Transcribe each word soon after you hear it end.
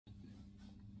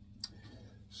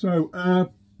So,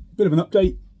 bit of an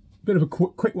update, bit of a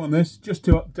quick one this, just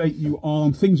to update you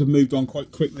on, things have moved on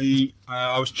quite quickly.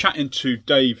 I was chatting to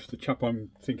Dave, the chap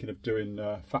I'm thinking of doing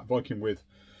Fat Viking with,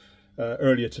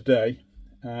 earlier today,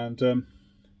 and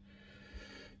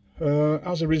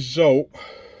as a result,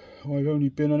 I've only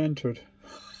been unentered.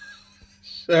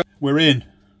 So we're in.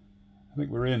 I think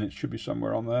we're in. It should be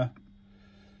somewhere on there.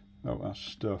 Oh, that's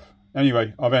stuff.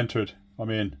 Anyway, I've entered.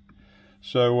 I'm in.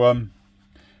 So,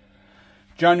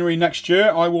 January next year,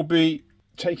 I will be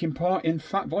taking part in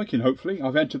Fat Viking, hopefully.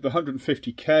 I've entered the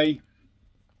 150k.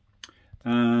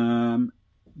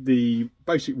 The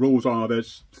basic rules are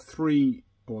there's three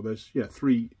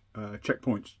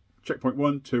checkpoints. Checkpoint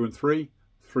 1, 2 and 3.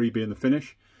 3 being the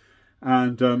finish.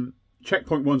 And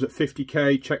checkpoint 1's at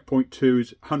 50k, checkpoint 2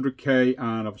 is 100k,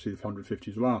 and obviously the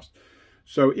 150 is last.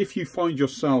 So if you find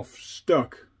yourself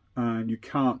stuck and you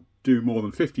can't do more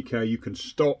than 50k, you can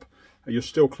stop. You're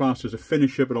still classed as a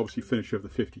finisher, but obviously finisher of the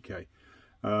 50k.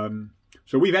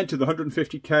 So we've entered the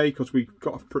 150k because we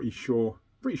got pretty sure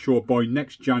by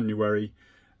next January.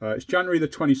 It's January the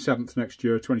 27th next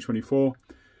year, 2024.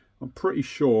 I'm pretty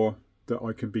sure that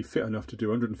I can be fit enough to do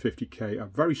 150k at a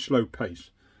very slow pace.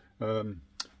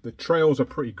 The trails are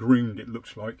pretty groomed, it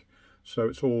looks like, so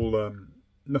it's all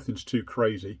nothing's too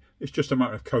crazy. It's just a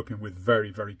matter of coping with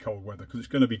very, very cold weather, because it's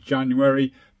going to be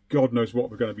January. God knows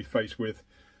what we're going to be faced with.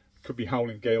 Could be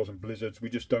howling gales and blizzards, we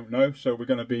just don't know. So we're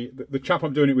going to be, the chap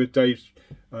I'm doing it with, Dave's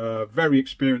very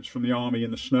experienced from the army in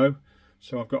the snow,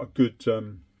 so I've got a good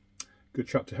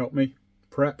chap to help me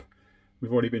prep.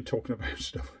 We've already been talking about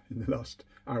stuff in the last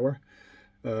hour.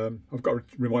 I've got to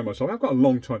remind myself, I've got a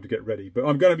long time to get ready, but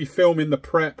I'm going to be filming the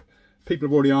prep. People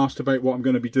have already asked about what I'm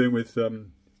going to be doing with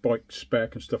bike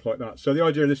spec and stuff like that. So the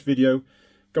idea of this video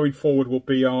going forward will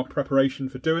be our preparation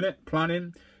for doing it,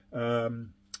 planning,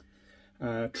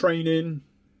 training,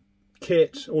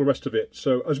 kit, all the rest of it.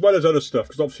 So as well as other stuff,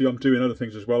 because obviously I'm doing other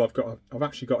things as well. I've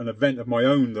actually got an event of my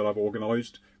own that I've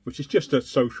organised, which is just a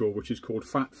social, which is called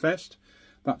Fat Fest.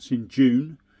 That's in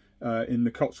June. In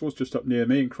the Cotswolds, just up near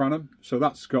me in Cranham. So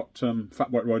that's got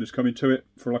fat bike riders coming to it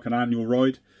for like an annual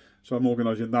ride. So I'm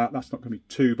organising that. That's not going to be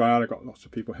too bad. I've got lots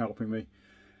of people helping me.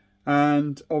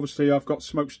 And obviously I've got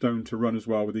Smokestone to run as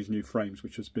well with these new frames,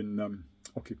 which has been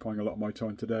occupying a lot of my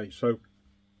time today. So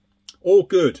all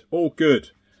good, all good.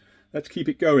 Let's keep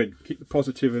it going. Keep the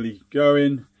positivity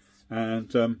going,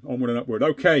 and onward and upward.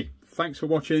 Okay, thanks for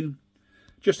watching.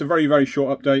 Just a very, very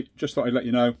short update. Just thought I'd let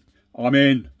you know I'm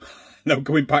in. No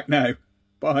going back now.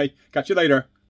 Bye. Catch you later.